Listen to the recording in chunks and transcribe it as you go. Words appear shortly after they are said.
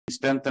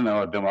strengthen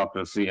our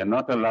democracy and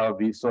not allow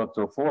these sorts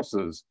of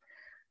forces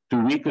to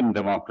weaken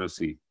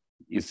democracy.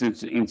 It's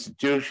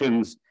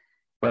institutions,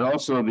 but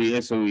also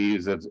the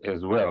SOEs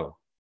as well.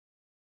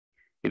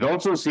 It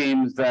also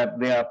seems that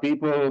there are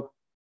people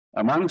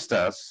amongst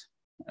us,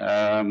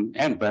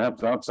 and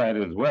perhaps outside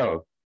as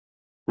well,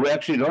 who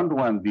actually don't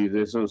want these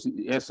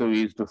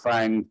SOEs to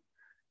find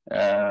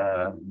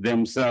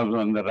themselves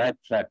on the right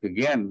track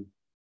again,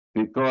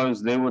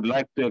 because they would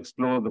like to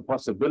explore the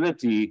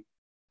possibility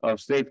of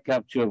state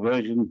capture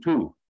version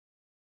 2.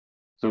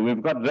 So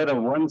we've got rid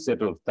of one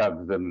set of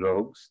thugs and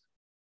rogues.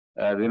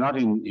 They're not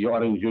in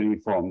orange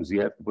uniforms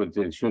yet, but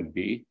they should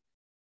be.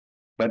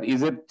 But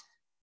is it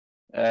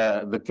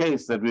the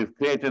case that we've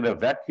created a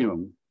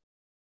vacuum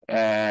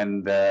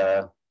and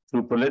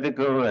through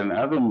political and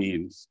other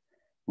means,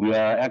 we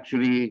are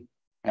actually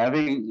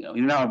having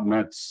in our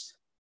midst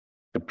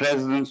the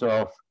presence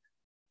of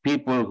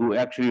people who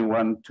actually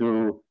want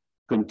to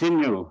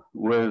continue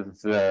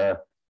with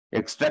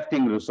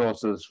extracting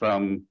resources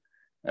from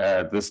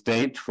the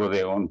state for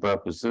their own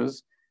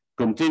purposes,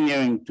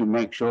 continuing to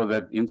make sure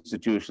that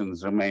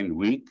institutions remain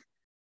weak,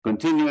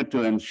 continue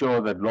to ensure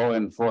that law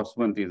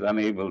enforcement is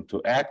unable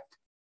to act,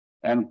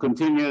 and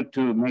continue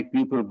to make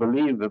people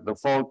believe that the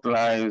fault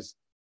lies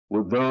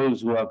with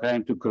those who are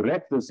trying to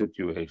correct the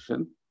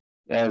situation,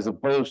 as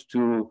opposed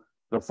to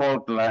the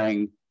fault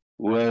lying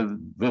with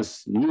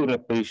this new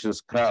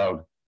rapacious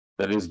crowd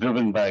that is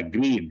driven by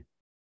greed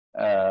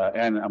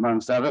and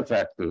amongst other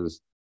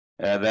factors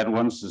that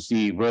wants to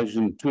see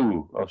version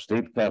 2 of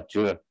state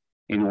capture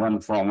in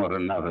one form or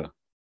another.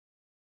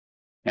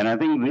 And I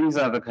think these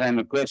are the kind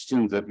of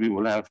questions that we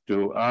will have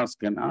to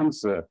ask and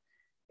answer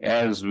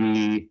as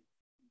we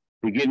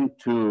begin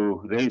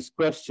to raise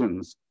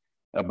questions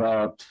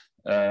about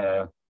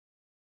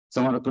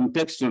some of the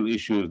contextual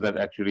issues that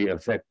actually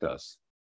affect us.